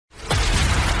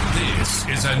This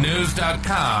is a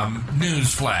News.com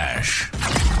news flash.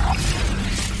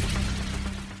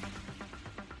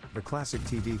 The classic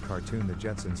TV cartoon The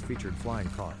Jetsons featured flying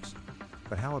cars.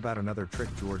 But how about another trick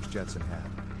George Jetson had?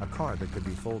 A car that could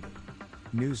be folded.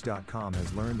 News.com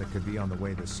has learned that could be on the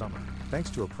way this summer, thanks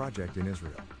to a project in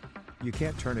Israel. You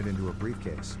can't turn it into a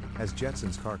briefcase, as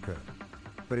Jetson's car could.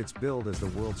 But it's billed as the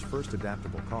world's first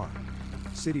adaptable car.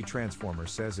 City Transformer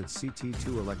says its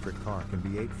CT2 electric car can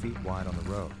be 8 feet wide on the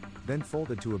road, then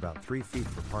folded to about 3 feet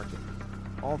for parking.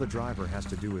 All the driver has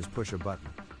to do is push a button.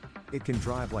 It can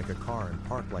drive like a car and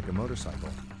park like a motorcycle,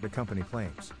 the company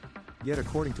claims. Yet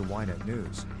according to Ynet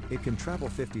News, it can travel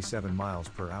 57 miles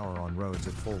per hour on roads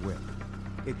at full width.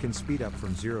 It can speed up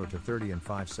from 0 to 30 in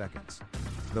 5 seconds.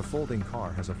 The folding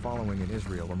car has a following in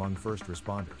Israel among first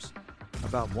responders.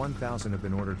 About 1,000 have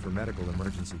been ordered for medical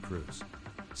emergency crews.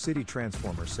 City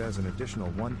Transformer says an additional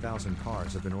 1,000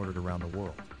 cars have been ordered around the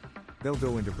world. They'll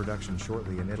go into production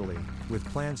shortly in Italy, with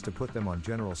plans to put them on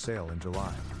general sale in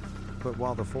July. But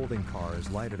while the folding car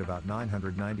is light at about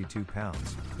 992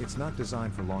 pounds, it's not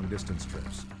designed for long-distance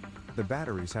trips. The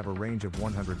batteries have a range of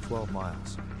 112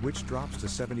 miles, which drops to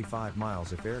 75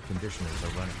 miles if air conditioners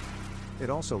are running. It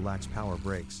also lacks power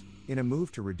brakes, in a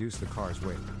move to reduce the car's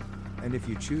weight. And if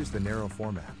you choose the narrow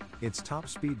format, its top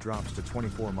speed drops to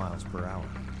 24 miles per hour.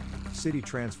 City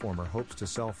Transformer hopes to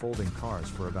sell folding cars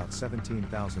for about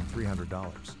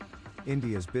 $17,300.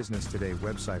 India's Business Today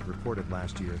website reported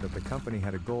last year that the company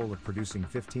had a goal of producing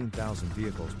 15,000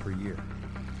 vehicles per year.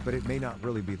 But it may not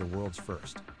really be the world's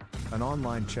first. An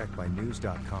online check by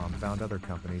News.com found other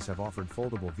companies have offered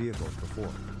foldable vehicles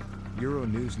before.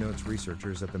 Euronews notes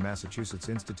researchers at the Massachusetts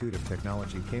Institute of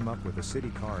Technology came up with a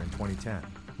city car in 2010,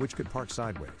 which could park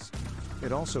sideways.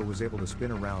 It also was able to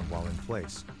spin around while in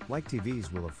place, like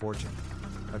TVs will of fortune.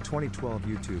 A 2012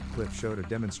 YouTube clip showed a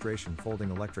demonstration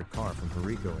folding electric car from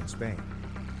Perico in Spain.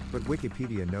 But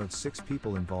Wikipedia notes 6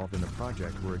 people involved in the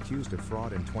project were accused of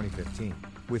fraud in 2015,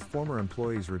 with former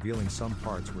employees revealing some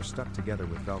parts were stuck together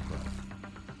with Velcro.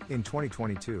 In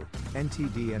 2022,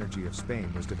 NTD Energy of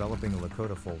Spain was developing a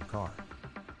Lakota fold car.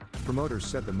 Promoters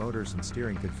said the motors and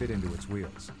steering could fit into its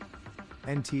wheels.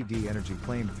 NTD Energy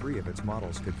claimed 3 of its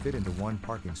models could fit into 1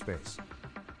 parking space.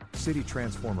 City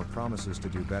Transformer promises to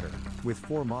do better, with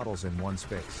 4 models in 1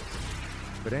 space.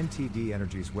 But NTD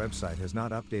Energy's website has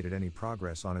not updated any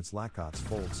progress on its Lacots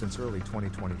Fold since early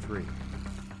 2023.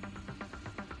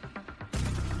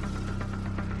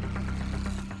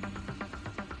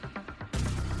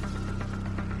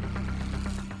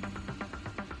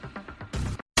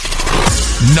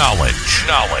 Knowledge.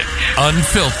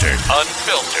 Unfiltered.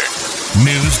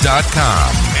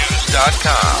 News.com.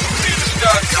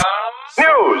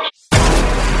 News.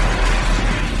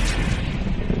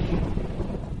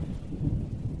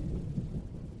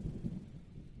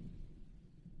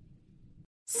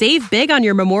 Save big on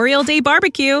your Memorial Day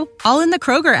barbecue, all in the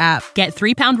Kroger app. Get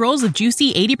 3-pound rolls of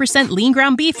juicy 80% lean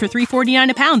ground beef for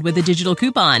 $3.49 a pound with a digital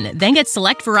coupon. Then get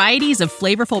select varieties of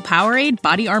flavorful Powerade,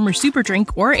 Body Armor Super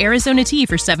Drink, or Arizona tea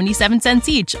for 77 cents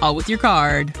each, all with your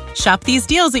card. Shop these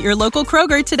deals at your local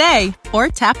Kroger today, or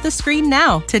tap the screen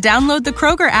now to download the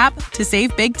Kroger app to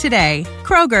save big today.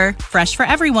 Kroger, fresh for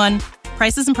everyone.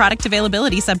 Prices and product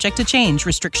availability subject to change.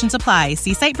 Restrictions apply.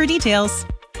 See site for details.